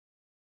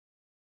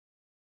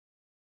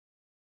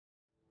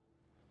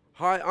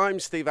Hi, I'm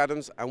Steve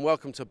Adams and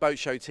welcome to Boat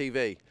Show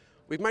TV.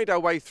 We've made our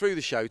way through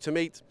the show to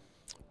meet,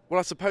 well,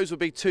 I suppose would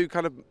be two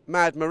kind of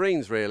mad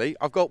Marines really.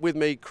 I've got with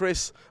me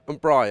Chris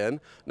and Brian.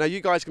 Now you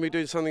guys can be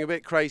doing something a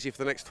bit crazy for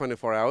the next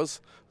 24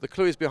 hours. The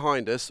clue is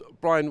behind us.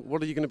 Brian,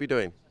 what are you going to be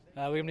doing?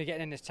 We're going to be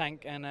getting in this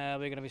tank and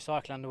we're going to be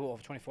cycling underwater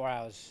for 24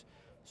 hours,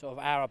 sort of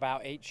an hour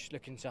about each,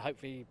 looking to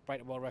hopefully break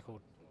the world record.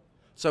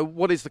 So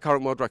what is the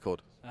current world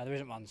record? There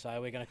isn't one,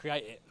 so we're going to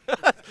create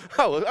it.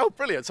 Oh,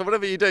 brilliant. So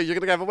whatever you do, you're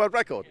going to have a world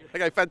record.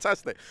 Okay,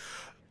 fantastic.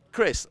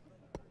 Chris,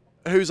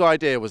 whose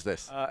idea was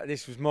this?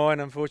 This was mine,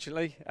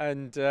 unfortunately,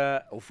 and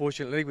or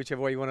fortunately,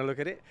 whichever way you want to look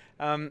at it.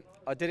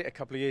 I did it a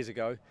couple of years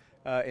ago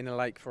in a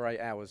lake for 8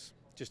 hours,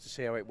 just to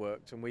see how it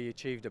worked, and we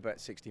achieved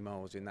about 60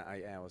 miles in that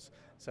 8 hours.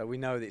 So we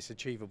know that it's an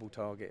achievable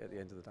target at the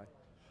end of the day.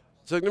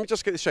 So let me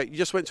just get this straight. You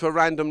just went to a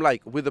random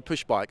lake with a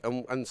push bike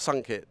and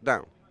sunk it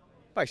down?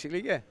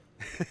 Basically, yeah.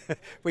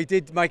 We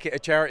did make it a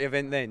charity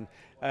event then,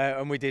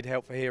 and we did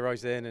help for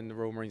Heroes then and the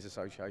Royal Marines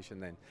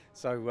Association then.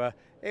 So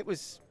it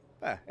was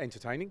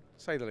entertaining,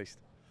 to say the least.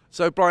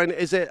 So Brian,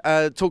 is it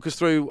talk us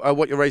through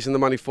what you're raising the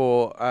money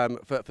for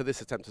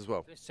this attempt as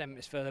well? This attempt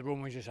is for the Royal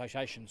Marines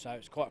Association, so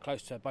it's quite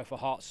close to both our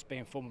hearts,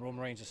 being former Royal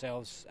Marines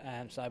ourselves,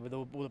 and so with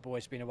all the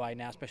boys being away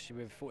now, especially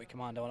with 40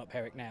 Commando on up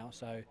Herrick now,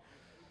 so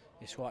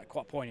it's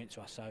quite poignant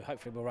to us. So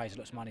hopefully we'll raise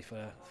lots of money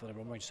for the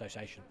Royal Marines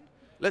Association.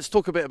 Let's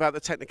talk a bit about the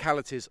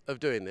technicalities of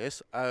doing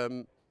this.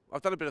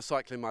 I've done a bit of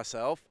cycling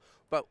myself,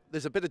 but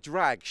there's a bit of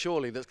drag,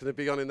 surely, that's going to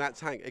be on in that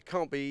tank. It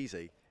can't be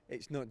easy.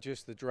 It's not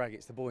just the drag,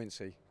 it's the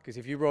buoyancy. Because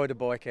if you ride a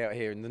bike out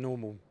here in the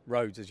normal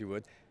roads as you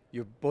would,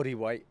 your body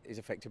weight is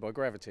affected by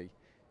gravity.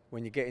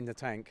 When you get in the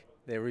tank,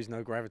 there is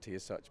no gravity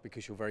as such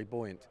because you're very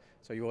buoyant.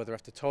 So you either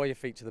have to tie your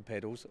feet to the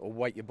pedals or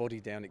weight your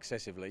body down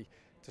excessively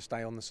to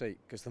stay on the seat.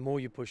 Because the more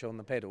you push on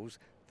the pedals,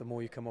 the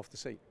more you come off the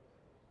seat.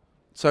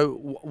 So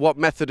what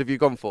method have you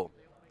gone for?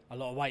 A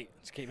lot of weight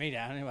to keep me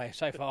down. Anyway,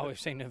 so far we've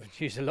seen them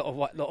use a lot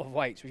of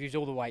weights. We've used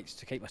all the weights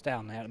to keep us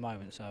down there at the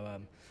moment, so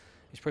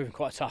it's proving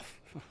quite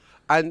tough.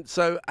 And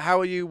so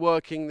how are you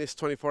working this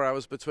 24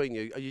 hours between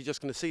you? Are you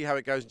just going to see how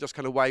it goes and just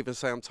kind of wave and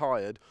say I'm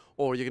tired,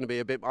 or are you going to be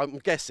a bit, I'm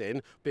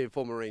guessing, being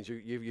former Marines,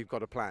 you've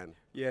got a plan?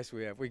 Yes,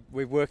 we have.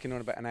 We're working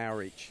on about an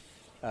hour each,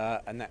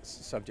 and that's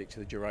subject to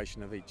the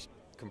duration of each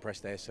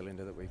compressed air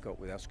cylinder that we've got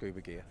with our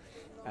scuba gear.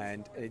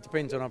 And it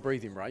depends on our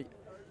breathing rate.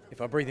 If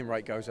our breathing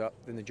rate goes up,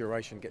 then the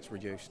duration gets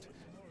reduced.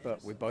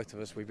 But with both of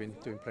us, we've been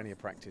doing plenty of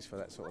practice for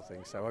that sort of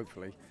thing. So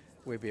hopefully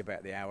we'll be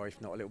about the hour,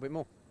 if not a little bit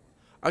more.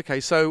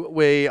 Okay, so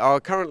we are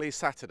currently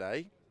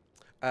Saturday.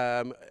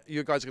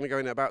 You guys are going to go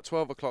in at about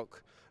 12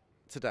 o'clock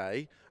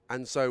today.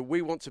 And so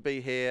we want to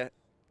be here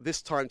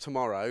this time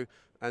tomorrow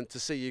and to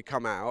see you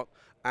come out.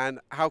 And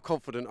how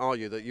confident are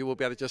you that you will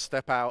be able to just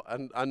step out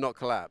and not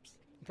collapse?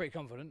 I'm pretty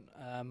confident.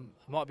 I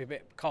might be a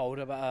bit cold,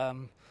 but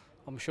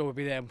I'm sure we'll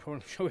be there. I'm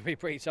sure we'll be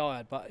pretty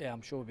tired, but yeah,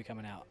 I'm sure we'll be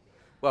coming out.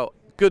 Well,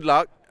 good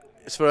luck.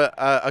 It's for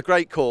a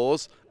great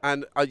cause,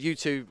 and you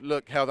two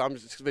look held.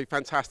 It's going to be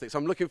fantastic. So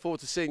I'm looking forward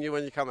to seeing you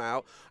when you come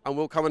out, and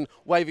we'll come and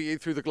wave at you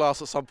through the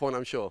glass at some point,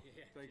 I'm sure.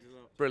 Yeah, thanks a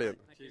lot. Brilliant.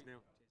 Cheers, Neil.